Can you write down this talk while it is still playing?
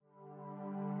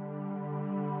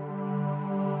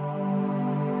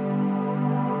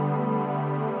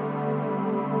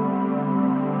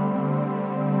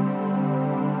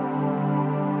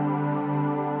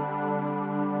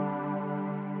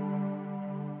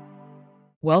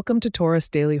Welcome to Taurus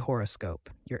Daily Horoscope,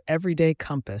 your everyday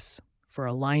compass for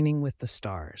aligning with the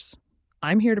stars.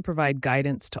 I'm here to provide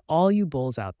guidance to all you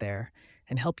bulls out there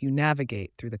and help you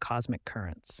navigate through the cosmic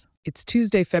currents. It's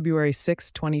Tuesday, February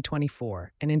 6,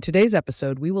 2024, and in today's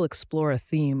episode, we will explore a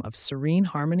theme of serene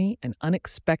harmony and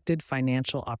unexpected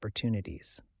financial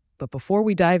opportunities. But before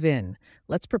we dive in,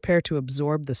 let's prepare to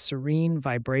absorb the serene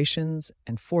vibrations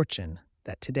and fortune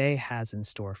that today has in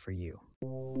store for you.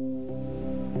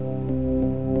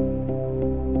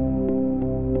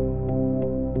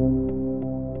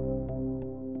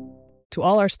 To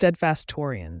all our steadfast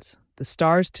Taurians, the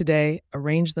stars today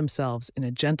arrange themselves in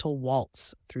a gentle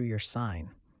waltz through your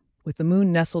sign. With the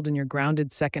moon nestled in your grounded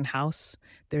second house,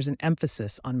 there's an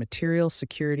emphasis on material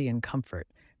security and comfort,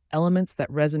 elements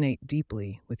that resonate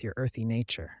deeply with your earthy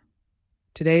nature.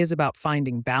 Today is about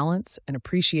finding balance and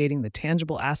appreciating the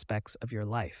tangible aspects of your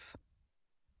life.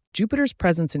 Jupiter's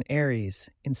presence in Aries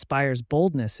inspires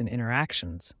boldness in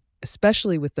interactions,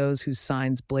 especially with those whose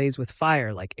signs blaze with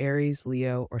fire like Aries,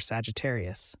 Leo, or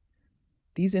Sagittarius.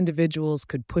 These individuals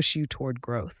could push you toward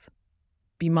growth.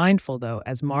 Be mindful, though,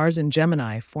 as Mars in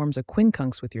Gemini forms a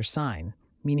quincunx with your sign,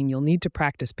 meaning you'll need to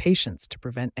practice patience to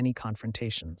prevent any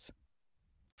confrontations.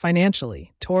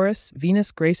 Financially, Taurus,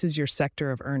 Venus graces your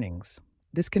sector of earnings.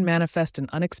 This can manifest an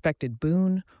unexpected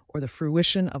boon or the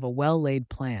fruition of a well-laid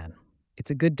plan.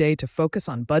 It's a good day to focus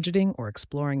on budgeting or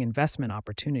exploring investment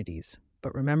opportunities,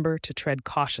 but remember to tread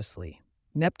cautiously.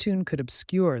 Neptune could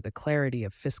obscure the clarity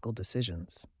of fiscal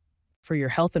decisions. For your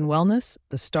health and wellness,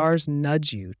 the stars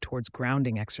nudge you towards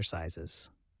grounding exercises.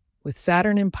 With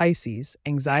Saturn in Pisces,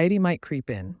 anxiety might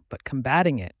creep in, but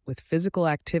combating it with physical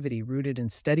activity rooted in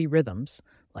steady rhythms,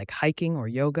 like hiking or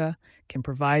yoga, can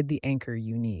provide the anchor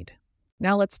you need.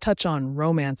 Now let's touch on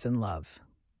romance and love.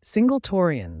 Single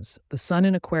Taurians, the Sun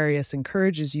in Aquarius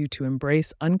encourages you to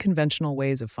embrace unconventional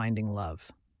ways of finding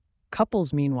love.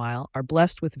 Couples, meanwhile, are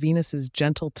blessed with Venus's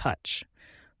gentle touch,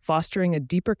 fostering a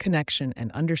deeper connection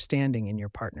and understanding in your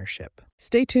partnership.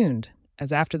 Stay tuned,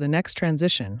 as after the next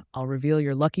transition, I'll reveal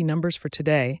your lucky numbers for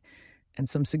today and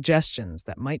some suggestions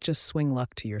that might just swing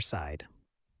luck to your side.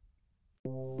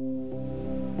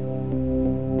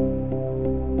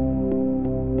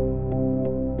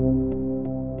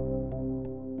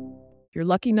 Your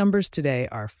lucky numbers today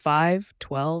are 5,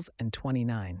 12, and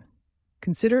 29.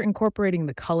 Consider incorporating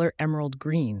the color emerald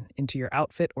green into your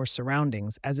outfit or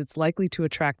surroundings, as it's likely to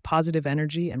attract positive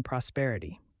energy and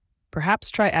prosperity. Perhaps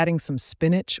try adding some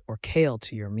spinach or kale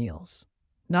to your meals.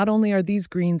 Not only are these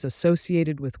greens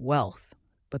associated with wealth,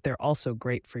 but they're also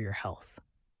great for your health.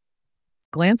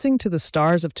 Glancing to the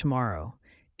stars of tomorrow,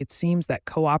 it seems that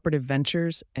cooperative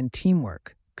ventures and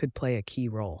teamwork could play a key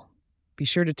role. Be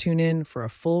sure to tune in for a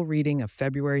full reading of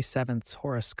February 7th's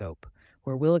horoscope,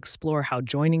 where we'll explore how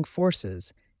joining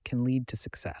forces can lead to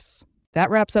success. That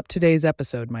wraps up today's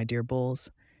episode, my dear bulls.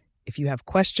 If you have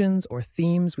questions or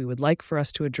themes we would like for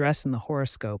us to address in the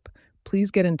horoscope,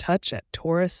 please get in touch at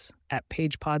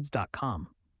taurus@pagepods.com.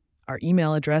 Our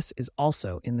email address is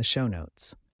also in the show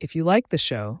notes. If you like the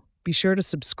show, be sure to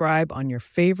subscribe on your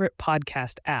favorite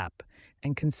podcast app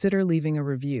and consider leaving a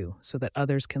review so that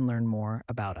others can learn more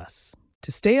about us.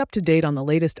 To stay up to date on the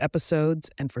latest episodes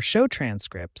and for show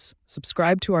transcripts,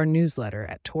 subscribe to our newsletter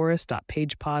at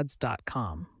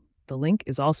taurus.pagepods.com. The link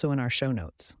is also in our show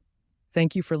notes.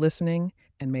 Thank you for listening,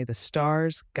 and may the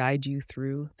stars guide you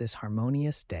through this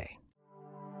harmonious day.